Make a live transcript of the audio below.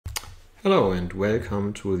Hello and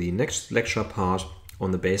welcome to the next lecture part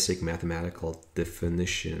on the basic mathematical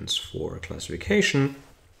definitions for classification,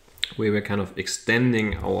 where we're kind of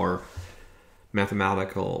extending our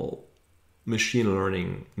mathematical machine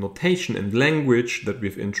learning notation and language that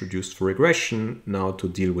we've introduced for regression now to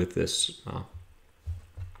deal with this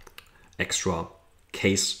extra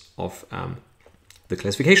case of the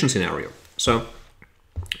classification scenario. So,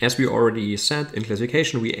 as we already said, in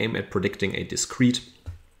classification we aim at predicting a discrete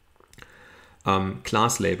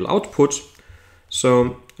class label output.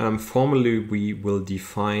 So formally we will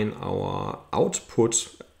define our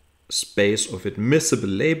output space of admissible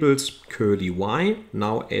labels curly y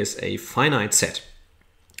now as a finite set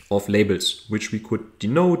of labels, which we could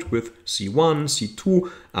denote with C1,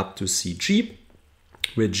 C2 up to CG,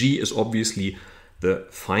 where G is obviously the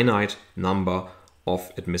finite number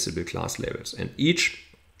of admissible class labels. And each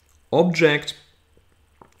object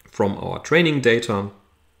from our training data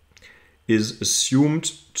is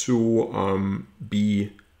assumed to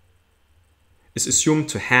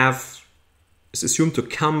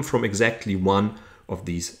come from exactly one of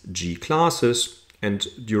these G classes, and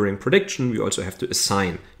during prediction we also have to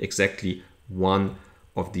assign exactly one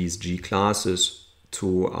of these G classes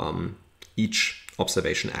to each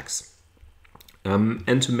observation X.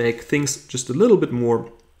 And to make things just a little bit more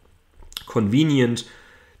convenient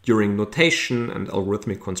during notation and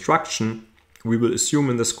algorithmic construction, we will assume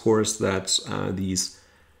in this course that these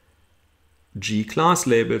G class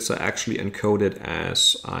labels are actually encoded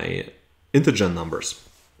as integer numbers.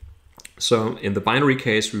 So in the binary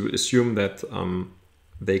case, we will assume that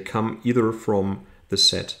they come either from the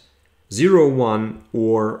set 0, 1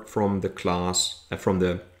 or from the class from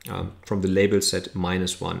the label set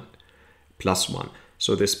 -1, +1.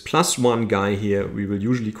 So this +1 guy here we will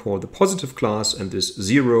usually call the positive class, and this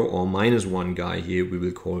 0 or -1 guy here we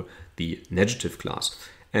will call the negative class.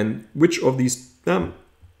 And which of these,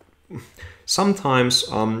 sometimes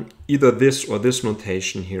either this or this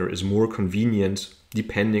notation here is more convenient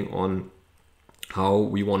depending on how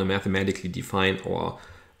we want to mathematically define our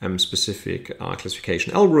specific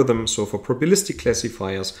classification algorithm. So for probabilistic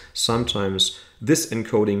classifiers, sometimes this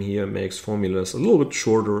encoding here makes formulas a little bit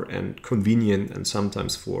shorter and convenient, and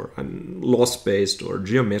sometimes for loss-based or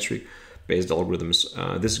geometric-based algorithms,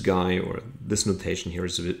 this guy or this notation here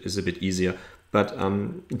is a bit easier. But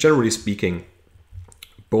generally speaking,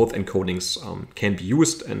 both encodings can be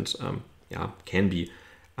used, and can be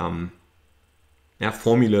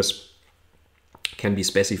formulas can be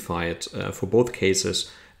specified for both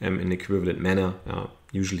cases in an equivalent manner.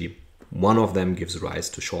 Usually one of them gives rise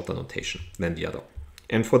to shorter notation than the other.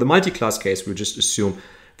 And for the multi-class case, we'll just assume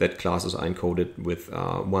that classes are encoded with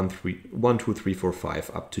 1, 2, 3, 4, 5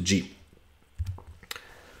 up to G.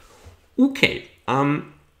 Okay,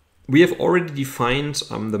 we have already defined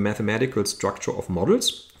the mathematical structure of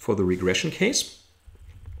models for the regression case.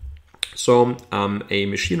 So a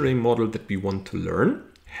machine learning model that we want to learn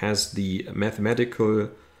has the mathematical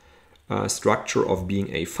structure of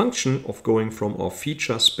being a function of going from our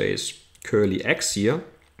feature space curly x here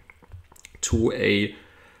to a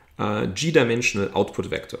g-dimensional output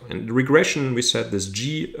vector. And the regression, we said this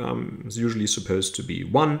g is usually supposed to be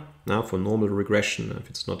 1 now for normal regression if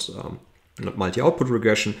it's not multi-output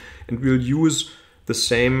regression, and we'll use the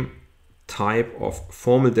same type of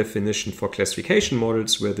formal definition for classification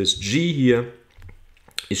models, where this g here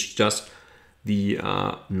is just the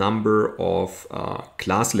number of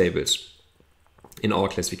class labels in our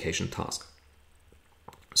classification task.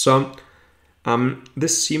 So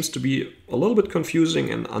this seems to be a little bit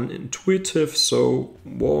confusing and unintuitive. So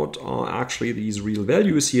what are actually these real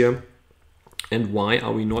values here, and why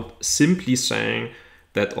are we not simply saying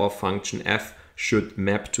that our function f should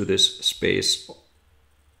map to this space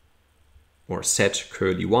or set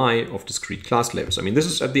curly y of discrete class labels? I mean, this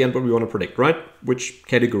is at the end what we want to predict, right? Which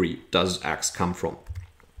category does x come from?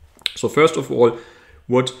 So first of all,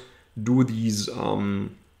 what do these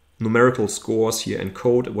numerical scores here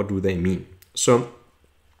encode? What do they mean? So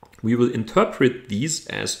we will interpret these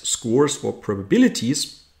as scores or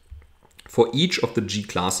probabilities for each of the G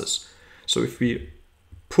classes. So if we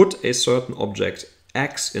put a certain object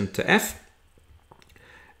x into f,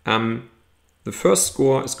 the first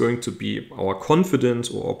score is going to be our confidence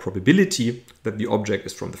or our probability that the object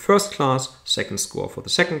is from the first class, second score for the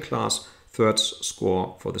second class, third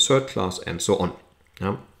score for the third class, and so on.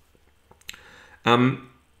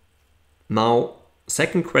 Now,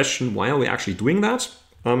 second question, why are we actually doing that?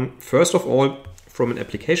 First of all, from an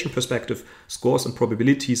application perspective, scores and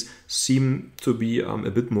probabilities seem to be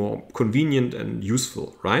a bit more convenient and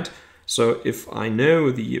useful, right? So if I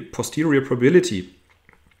know the posterior probability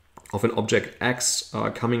of an object X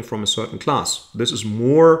coming from a certain class. This is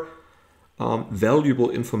more valuable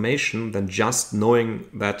information than just knowing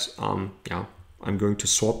that I'm going to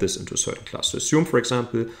sort this into a certain class. So assume, for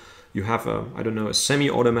example, you have a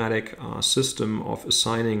semi-automatic system of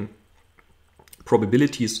assigning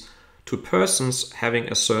probabilities to persons having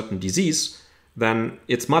a certain disease. Then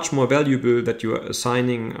it's much more valuable that you are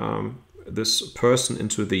assigning this person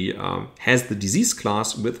into the has the disease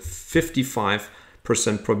class with 55%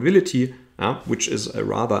 probability, which is a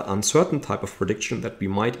rather uncertain type of prediction that we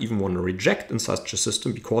might even want to reject in such a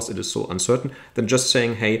system because it is so uncertain, than just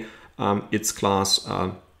saying, hey, its class,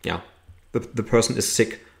 the person is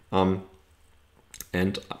sick,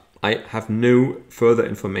 and I have no further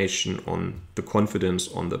information on the confidence,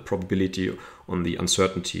 on the probability, on the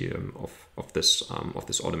uncertainty of this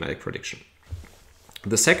automatic prediction.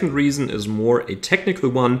 The second reason is more a technical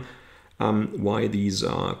one, why these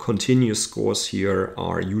continuous scores here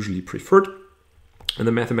are usually preferred in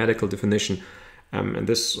the mathematical definition. And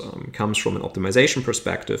this comes from an optimization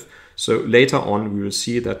perspective. So later on, we will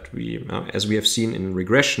see that we, as we have seen in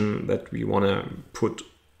regression, that we want to put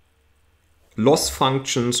loss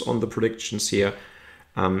functions on the predictions here,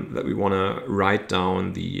 that we want to write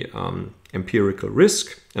down the empirical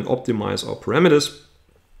risk and optimize our parameters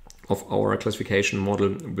of our classification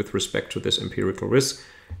model with respect to this empirical risk.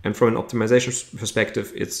 And from an optimization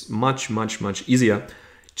perspective, it's much easier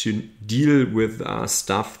to deal with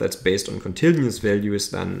stuff that's based on continuous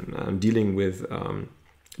values than dealing with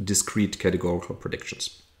discrete categorical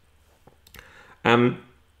predictions. And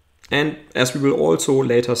as we will also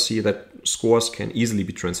later see, that scores can easily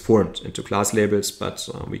be transformed into class labels, but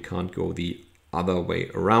we can't go the other way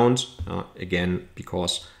around, again,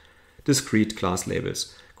 because discrete class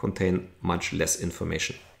labels contain much less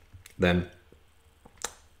information than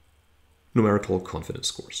numerical confidence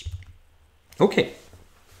scores. Okay,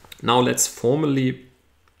 now let's formally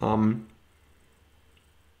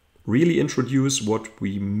really introduce what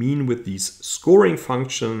we mean with these scoring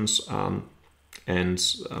functions and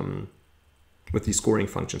with these scoring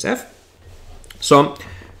functions f. So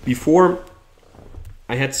before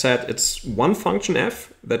I had said it's one function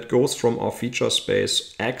f that goes from our feature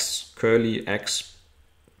space x, curly x,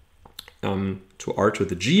 to r to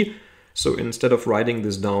the g. So instead of writing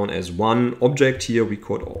this down as one object here, we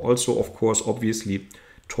could also, of course, obviously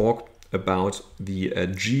talk about the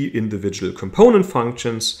g individual component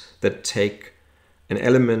functions that take an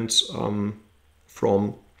element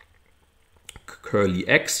from curly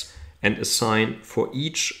x and assign for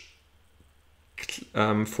each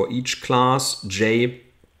class j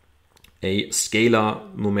a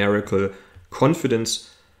scalar numerical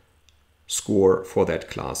confidence score for that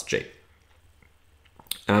class j.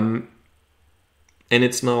 And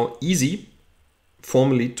it's now easy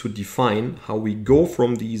formally to define how we go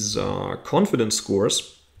from these confidence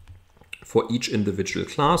scores for each individual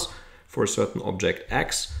class for a certain object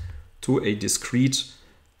x to a discrete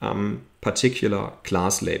particular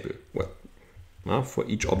class label. Well, for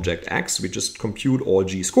each object x, we just compute all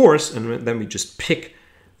g scores, and then we just pick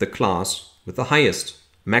the class with the highest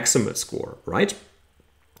maximal score, right?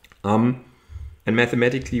 And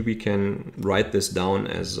mathematically, we can write this down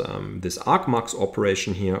as this argmax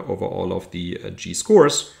operation here over all of the g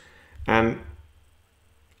scores. And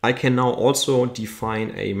I can now also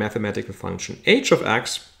define a mathematical function h of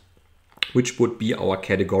x, which would be our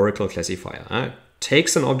categorical classifier. It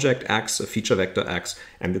takes an object x, a feature vector x,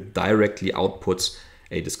 and it directly outputs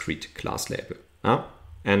a discrete class label.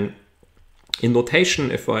 And in notation,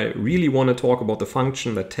 if I really want to talk about the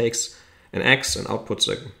function that takes an x and outputs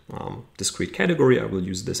a discrete category, I will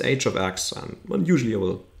use this h of x, and usually I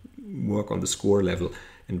will work on the score level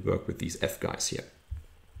and work with these f guys here.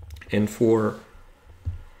 And for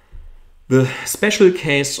the special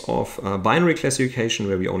case of binary classification,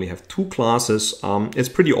 where we only have two classes, it's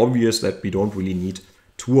pretty obvious that we don't really need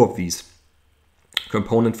two of these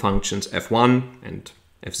component functions, f1 and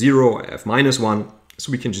f0 or f-1. So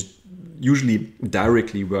we can just usually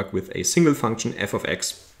directly work with a single function, f of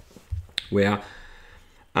x, where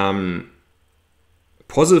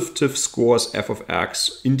positive scores f of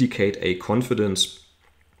x indicate a confidence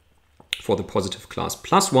for the positive class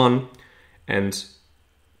 +1, and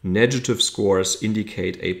negative scores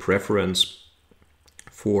indicate a preference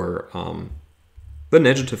for the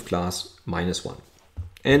negative class -1.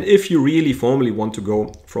 And if you really formally want to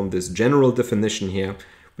go from this general definition here,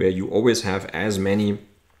 where you always have as many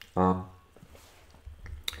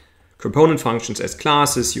component functions as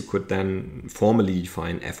classes, you could then formally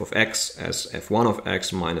define f of x as f1 of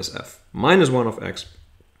x minus f-1 of x.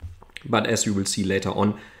 But as you will see later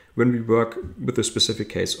on, when we work with the specific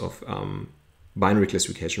case of binary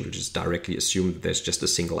classification, which is directly assume that there's just a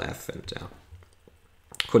single f, and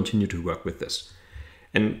continue to work with this.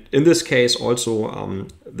 And in this case also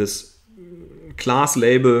this class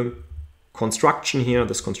label construction here,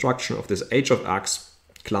 this construction of this h of x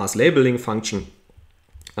class labeling function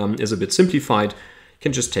is a bit simplified. You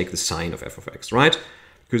can just take the sign of f of x, right?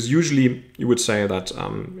 Because usually you would say that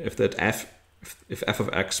if f of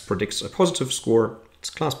x predicts a positive score, it's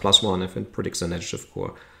class +1. If it predicts a negative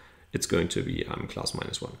score, it's going to be class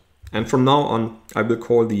 -1. And from now on, I will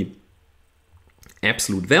call the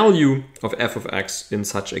absolute value of f of x in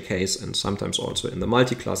such a case, and sometimes also in the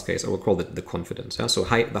multi-class case, I will call it the confidence. Yeah? So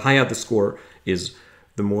the higher the score is,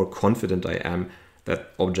 the more confident I am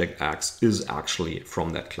that object x is actually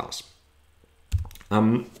from that class.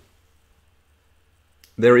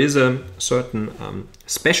 There is a certain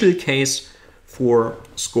special case for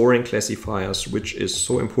scoring classifiers, which is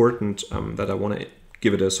so important that I want to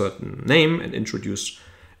give it a certain name and introduce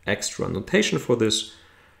extra notation for this.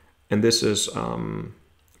 And this is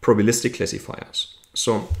probabilistic classifiers.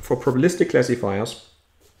 So for probabilistic classifiers,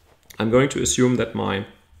 I'm going to assume that my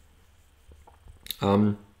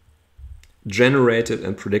generated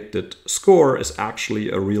and predicted score is actually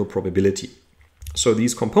a real probability. So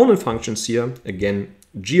these component functions here, again,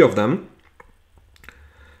 g of them,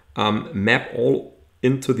 map all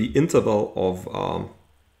into the interval of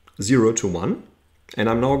 0 to 1. And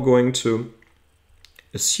I'm now going to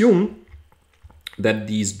assume that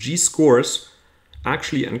these g scores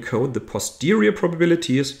actually encode the posterior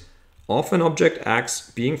probabilities of an object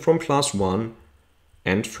x being from class 1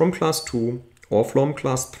 and from class 2 or from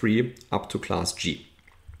class 3 up to class g.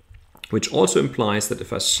 Which also implies that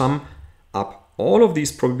if I sum up all of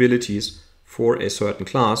these probabilities for a certain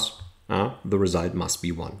class, the result must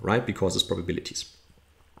be 1, right? Because it's probabilities.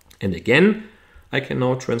 And again, I can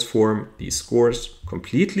now transform these scores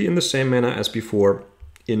completely in the same manner as before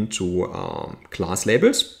into class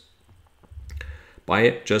labels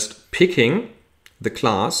by just picking the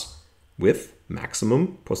class with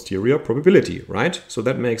maximum posterior probability, right? So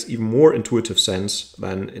that makes even more intuitive sense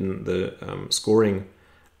than in the scoring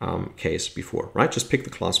case before, right? Just pick the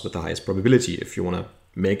class with the highest probability if you want to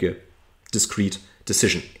make a discrete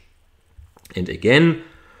decision. And again,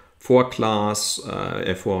 for class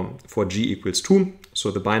for g equals 2,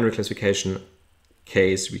 so the binary classification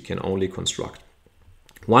case, we can only construct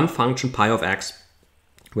one function pi of x,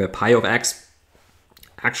 where pi of x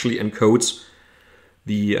actually encodes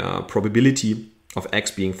the probability of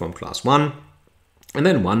x being from class 1, and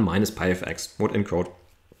then 1 minus pi of x would encode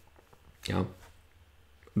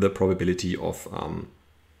the probability of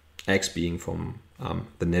x being from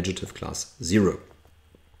the negative class 0.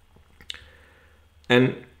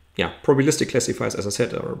 And probabilistic classifiers, as I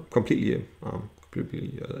said, are completely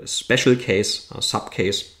a special case, a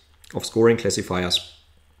subcase of scoring classifiers.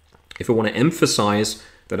 If I want to emphasize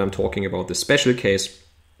that I'm talking about this special case,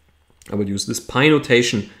 I will use this pi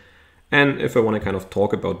notation. And if I want to kind of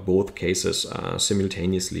talk about both cases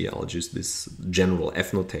simultaneously, I'll use this general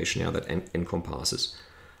F notation that encompasses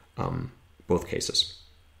both cases.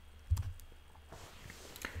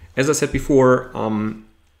 As I said before,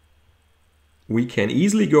 we can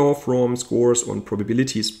easily go from scores on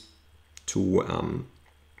probabilities to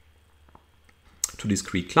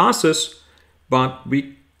discrete classes, but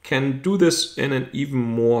we can do this in an even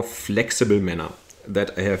more flexible manner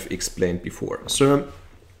that I have explained before. So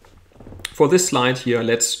for this slide here,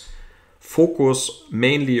 let's focus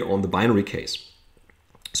mainly on the binary case.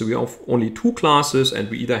 So we have only two classes, and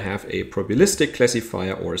we either have a probabilistic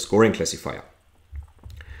classifier or a scoring classifier.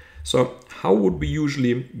 So how would we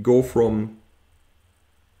usually go from,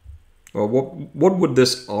 or what would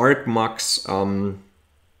this argmax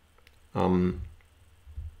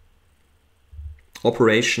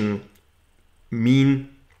operation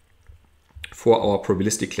mean for our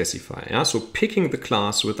probabilistic classifier? Yeah? So picking the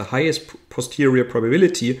class with the highest posterior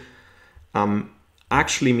probability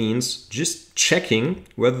actually means just checking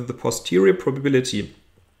whether the posterior probability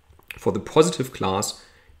for the positive class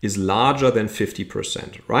is larger than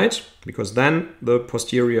 50%, right? Because then the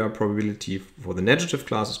posterior probability for the negative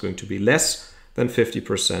class is going to be less than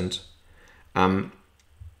 50%.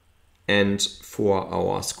 And for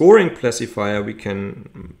our scoring classifier, we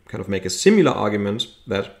can kind of make a similar argument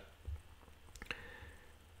that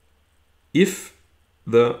if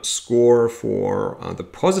the score for the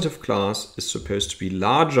positive class is supposed to be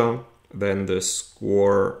larger than the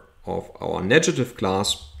score of our negative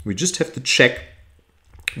class, we just have to check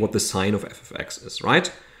what the sign of f of x is,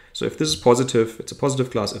 right? So if this is positive, it's a positive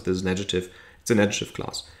class. If this is negative, it's a negative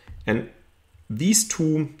class. And these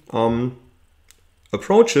two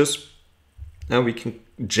approaches Now we can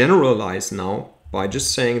generalize now by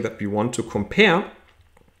just saying that we want to compare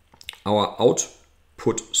our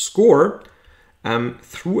output score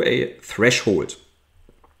through a threshold.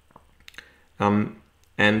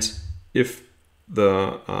 And if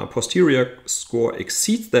the posterior score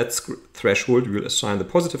exceeds that threshold, we will assign the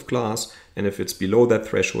positive class, and if it's below that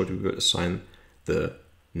threshold, we will assign the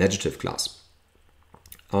negative class.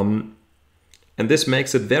 And this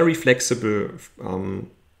makes it very flexible, and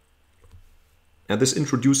this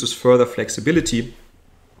introduces further flexibility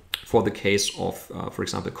for the case of, for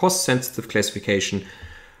example, cost-sensitive classification,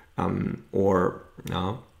 or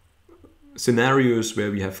scenarios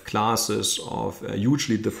where we have classes of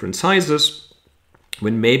hugely different sizes,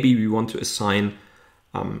 when maybe we want to assign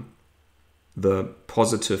the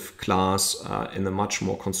positive class in a much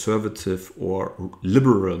more conservative or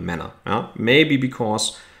liberal manner. Maybe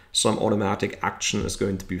because some automatic action is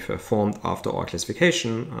going to be performed after our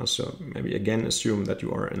classification. So maybe again assume that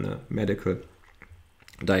you are in a medical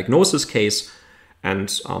diagnosis case,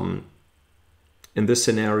 and in this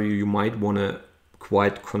scenario you might want to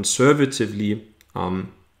quite conservatively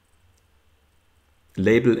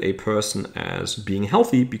label a person as being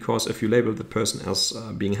healthy, because if you label the person as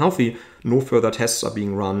being healthy, no further tests are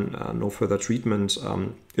being run, no further treatment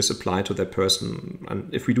is applied to that person.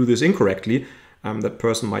 And if we do this incorrectly, that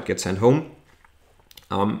person might get sent home,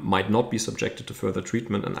 might not be subjected to further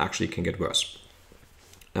treatment, and actually can get worse.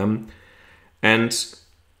 And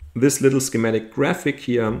this little schematic graphic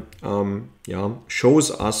here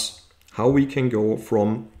shows us how we can go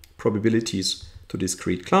from probabilities to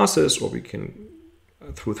discrete classes, or we can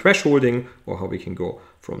through thresholding, or how we can go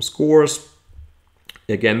from scores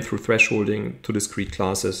again through thresholding to discrete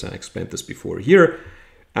classes. I explained this before here.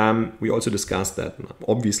 We also discussed that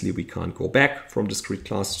obviously we can't go back from discrete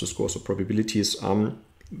classes to scores or probabilities. And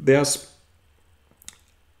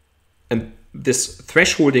this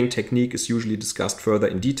thresholding technique is usually discussed further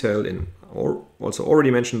in detail or also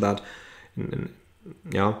already mentioned that in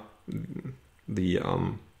the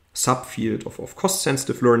subfield of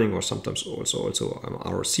cost-sensitive learning, or sometimes also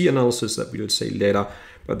ROC analysis that we will say later.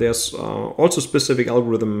 But there's also specific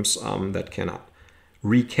algorithms that can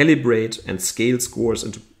recalibrate and scale scores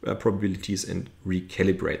into probabilities and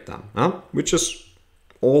recalibrate them, which is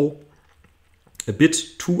all a bit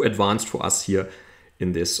too advanced for us here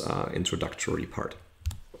in this introductory part.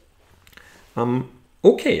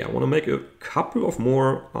 Okay, I want to make a couple of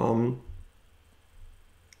more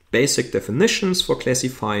basic definitions for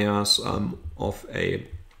classifiers of a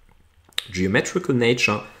geometrical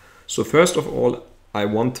nature. So first of all, I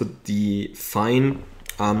want to define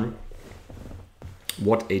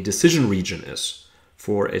what a decision region is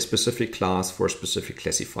for a specific class, for a specific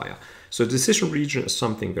classifier. So a decision region is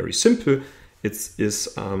something very simple. It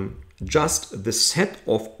is just the set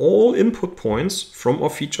of all input points from our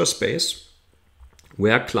feature space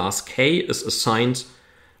where class K is assigned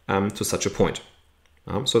to such a point.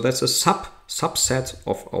 So that's a subset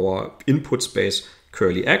of our input space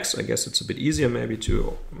curly X. I guess it's a bit easier maybe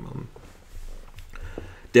to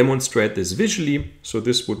demonstrate this visually. So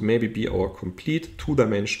this would maybe be our complete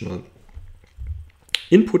two-dimensional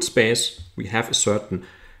input space. We have a certain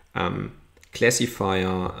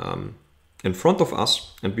classifier in front of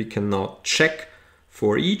us, and we can now check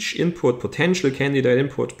for each potential candidate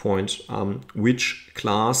input point, which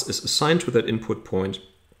class is assigned to that input point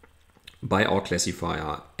by our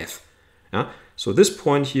classifier F. So this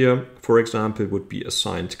point here, for example, would be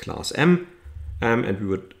assigned class M, and we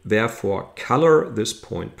would therefore color this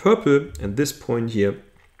point purple, and this point here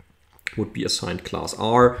would be assigned class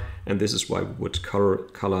R, and this is why we would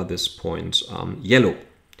color this point yellow.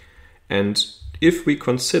 And if we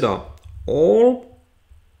consider all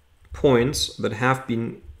points that have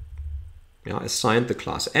been assigned the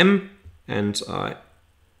class M and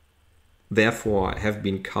therefore have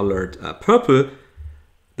been colored purple,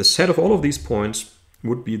 the set of all of these points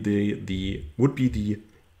would be the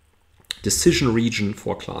decision region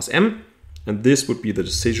for class M, and this would be the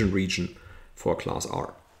decision region for class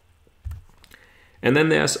R. And then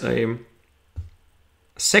there's a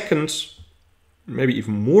second, maybe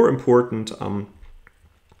even more important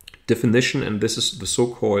definition, and this is the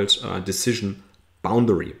so-called decision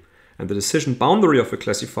boundary. And the decision boundary of a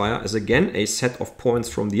classifier is again a set of points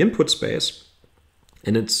from the input space,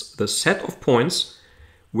 and it's the set of points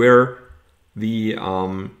where the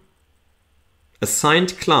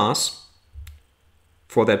assigned class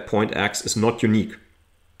for that point X is not unique,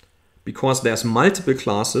 because there's multiple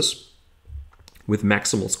classes with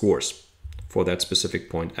maximal scores for that specific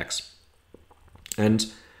point X.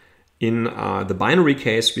 And in the binary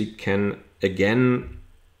case, we can again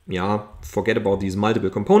forget about these multiple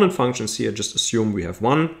component functions here. Just assume we have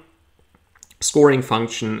one scoring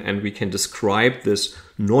function, and we can describe this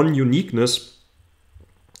non-uniqueness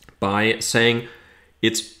by saying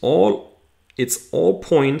it's all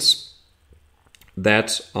points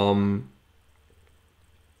that all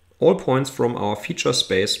points from our feature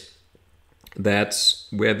space that's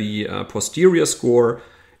where the posterior score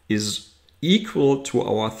is equal to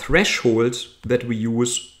our threshold that we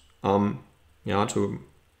use to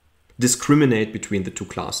discriminate between the two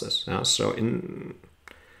classes. So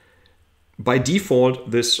by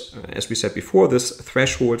default, this, as we said before, this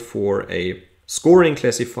threshold for a scoring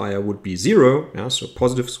classifier would be 0. So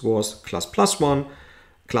positive scores class +1,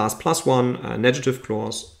 class +1, negative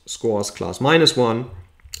scores class -1.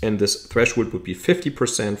 And this threshold would be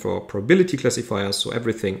 50% for probability classifiers. So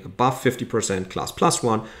everything above 50% class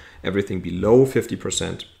 +1, everything below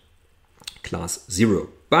 50% class 0.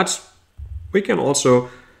 But we can also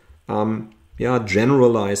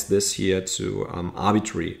generalize this here to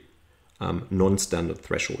arbitrary non-standard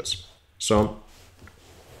thresholds. So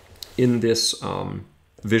in this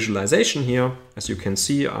visualization here, as you can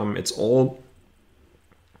see, it's all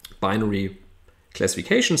binary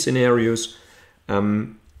classification scenarios.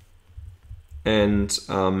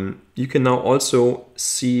 You can now also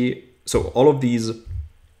see, so all of these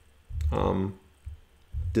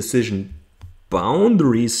decision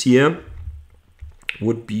boundaries here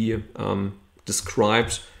would be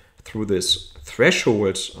described through this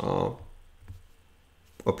threshold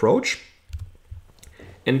approach.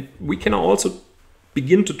 And we can also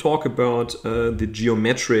begin to talk about the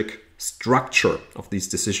geometric structure of these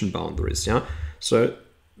decision boundaries. So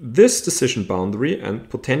this decision boundary and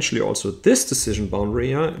potentially also this decision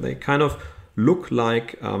boundary, they kind of look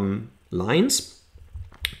like lines,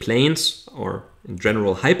 planes, or in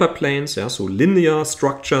general hyperplanes. So linear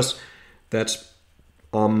structures that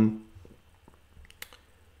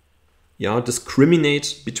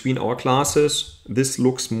discriminate between our classes. This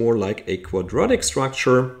looks more like a quadratic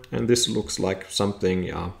structure, and this looks like something,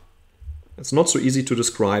 it's not so easy to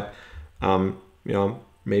describe.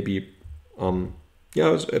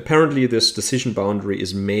 Apparently this decision boundary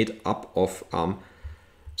is made up of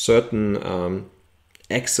certain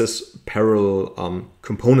axis parallel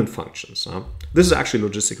component functions. This is actually a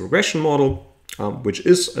logistic regression model, which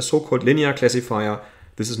is a so-called linear classifier.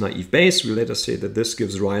 This is naive Bayes. We later say that this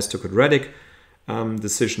gives rise to quadratic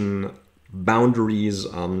decision boundaries.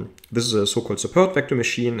 This is a so-called support vector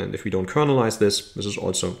machine, and if we don't kernelize this, this is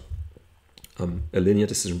also a linear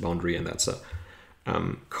decision boundary, and that's a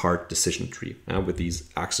card decision tree with these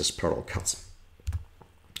axis parallel cuts.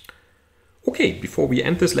 Okay, before we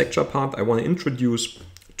end this lecture part, I want to introduce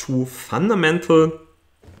two fundamental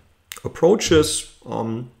approaches,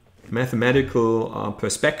 mathematical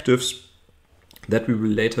perspectives that we will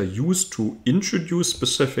later use to introduce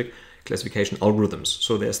specific classification algorithms.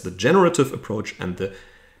 So there's the generative approach and the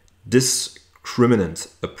discriminant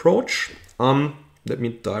approach. Let me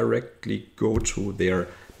directly go to their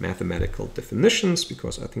mathematical definitions,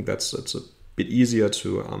 because I think it's a bit easier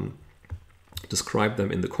to describe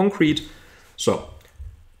them in the concrete. So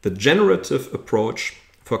the generative approach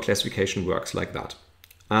for classification works like that.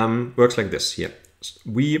 Works like this here.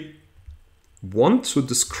 We want to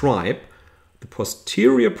describe the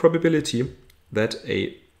posterior probability that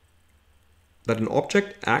an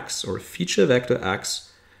object X or a feature vector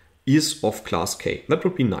X is of class K. That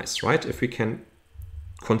would be nice, right? If we can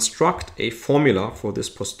construct a formula for this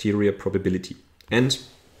posterior probability. And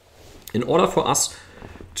in order for us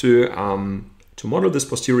to model this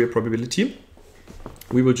posterior probability,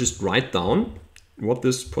 we will just write down what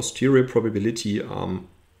this posterior probability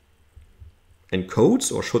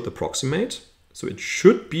encodes or should approximate. So it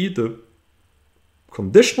should be the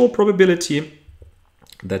conditional probability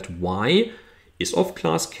that Y is of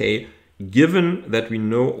class K, given that we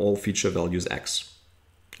know all feature values X.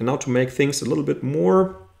 And now to make things a little bit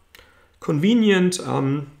more convenient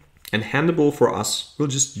and handleable for us, we'll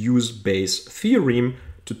just use Bayes' theorem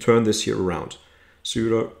to turn this here around. So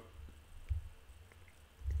you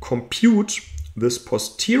compute this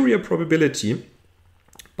posterior probability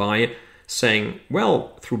by saying,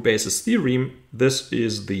 well, through Bayes' theorem, this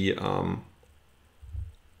is the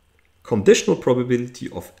conditional probability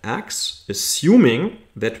of X, assuming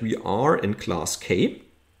that we are in class K,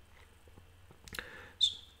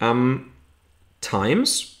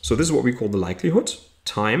 times, so this is what we call the likelihood,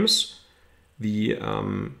 times the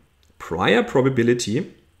prior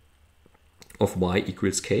probability of Y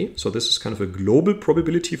equals K. So this is kind of a global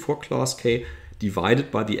probability for class K divided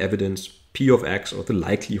by the evidence P of X, or the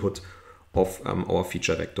likelihood of our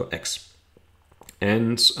feature vector X.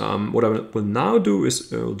 And what I will now do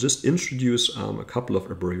is I'll just introduce a couple of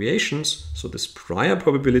abbreviations. So this prior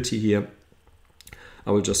probability here,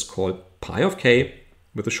 I will just call pi of k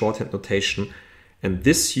with a shorthand notation. And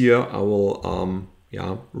this here I will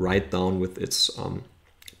write down with its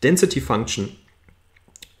density function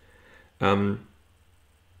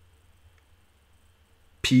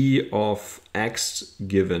p of x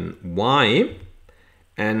given y.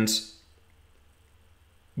 And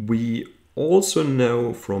we also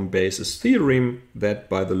know from Bayes' theorem that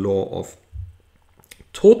by the law of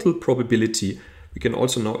total probability, we can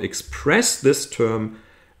also now express this term,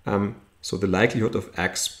 so the likelihood of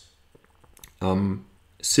x,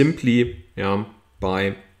 simply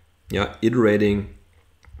by iterating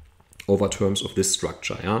over terms of this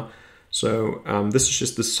structure. So this is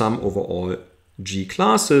just the sum over all G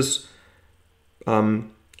classes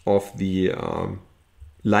of the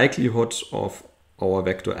likelihood of our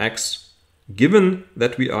vector x given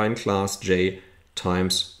that we are in class J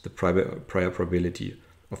times the prior probability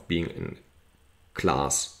of being in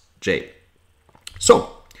class J.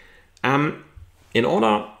 So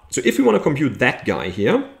if we want to compute that guy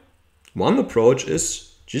here, one approach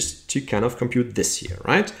is just to kind of compute this here,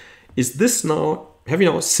 right? Have we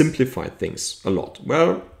now simplified things a lot?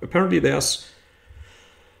 Well, apparently there's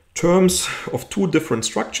terms of two different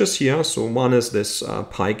structures here. So one is this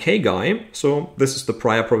pi k guy. So this is the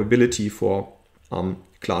prior probability for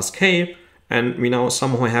class k. And we now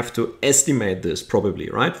somehow have to estimate this probably,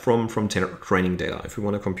 right? From training data if we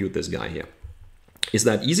want to compute this guy here. Is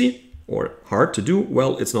that easy or hard to do?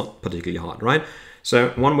 Well, it's not particularly hard, right? So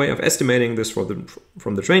one way of estimating this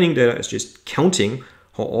from the training data is just counting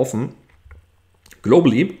how often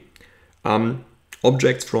globally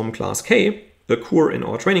objects from class k occur in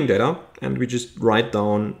our training data, and we just write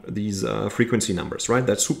down these frequency numbers, right?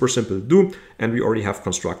 That's super simple to do, and we already have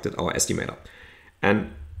constructed our estimator.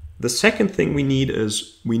 And the second thing we need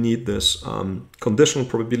is this conditional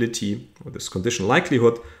probability or this conditional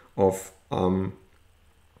likelihood of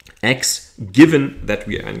x given that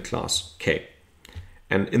we are in class k.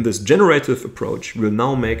 And in this generative approach, we'll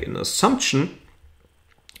now make an assumption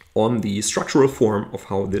on the structural form of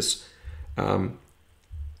how this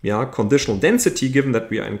conditional density given that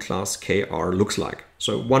we are in class KR looks like.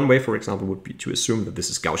 So one way, for example, would be to assume that this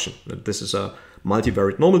is Gaussian, that this is a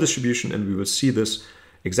multivariate normal distribution, and we will see this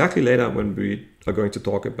exactly later when we are going to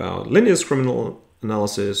talk about linear discriminant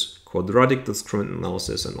analysis, quadratic discriminant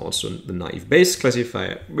analysis, and also the naive Bayes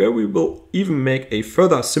classifier, where we will even make a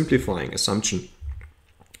further simplifying assumption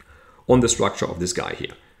on the structure of this guy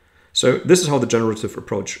here. So this is how the generative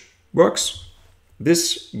approach works.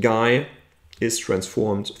 This guy is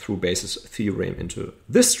transformed through Bayes' theorem into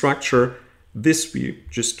this structure. This we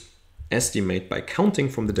just estimate by counting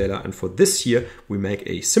from the data. And for this here, we make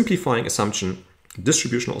a simplifying assumption,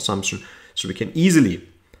 distributional assumption, so we can easily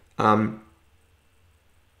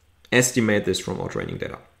estimate this from our training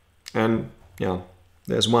data. And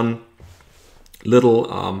there's one little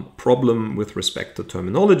problem with respect to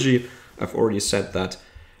terminology. I've already said that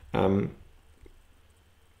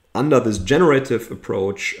under this generative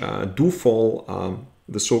approach do fall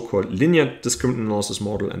the so-called linear discriminant analysis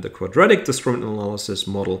model and the quadratic discriminant analysis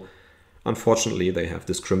model. Unfortunately, they have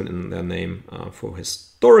discriminant in their name for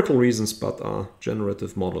historical reasons, but are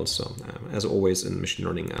generative models. So, as always in machine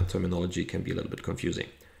learning, terminology can be a little bit confusing.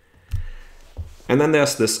 And then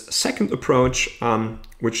there's this second approach,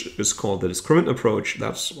 which is called the discriminant approach.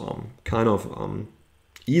 That's kind of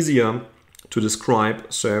easier to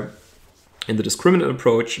describe. So in the discriminant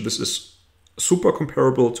approach, this is super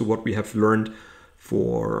comparable to what we have learned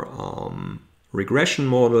for regression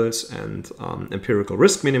models and empirical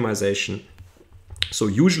risk minimization. So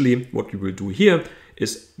usually what we will do here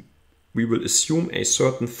is we will assume a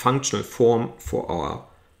certain functional form for our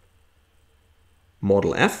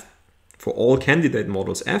model F, for all candidate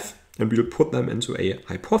models F, and we will put them into a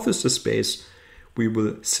hypothesis space. We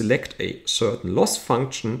will select a certain loss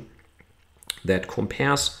function that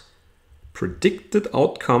compares predicted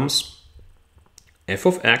outcomes f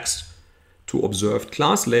of x to observed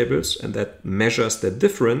class labels, and that measures the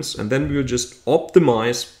difference. And then we will just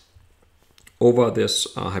optimize over this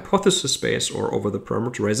hypothesis space or over the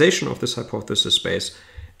parameterization of this hypothesis space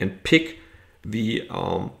and pick the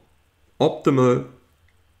optimal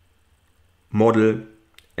model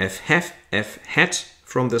f hat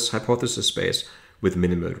from this hypothesis space with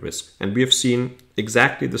minimal risk. And we have seen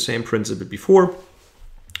exactly the same principle before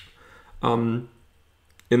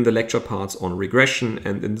in the lecture parts on regression,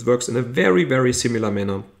 and it works in a very, very similar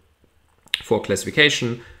manner for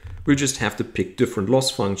classification. We just have to pick different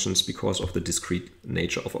loss functions because of the discrete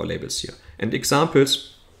nature of our labels here. And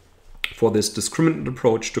examples for this discriminant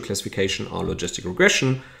approach to classification are logistic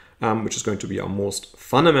regression, which is going to be our most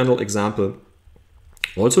fundamental example.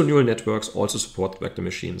 Also neural networks, also support vector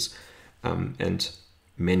machines, and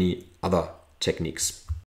many other techniques.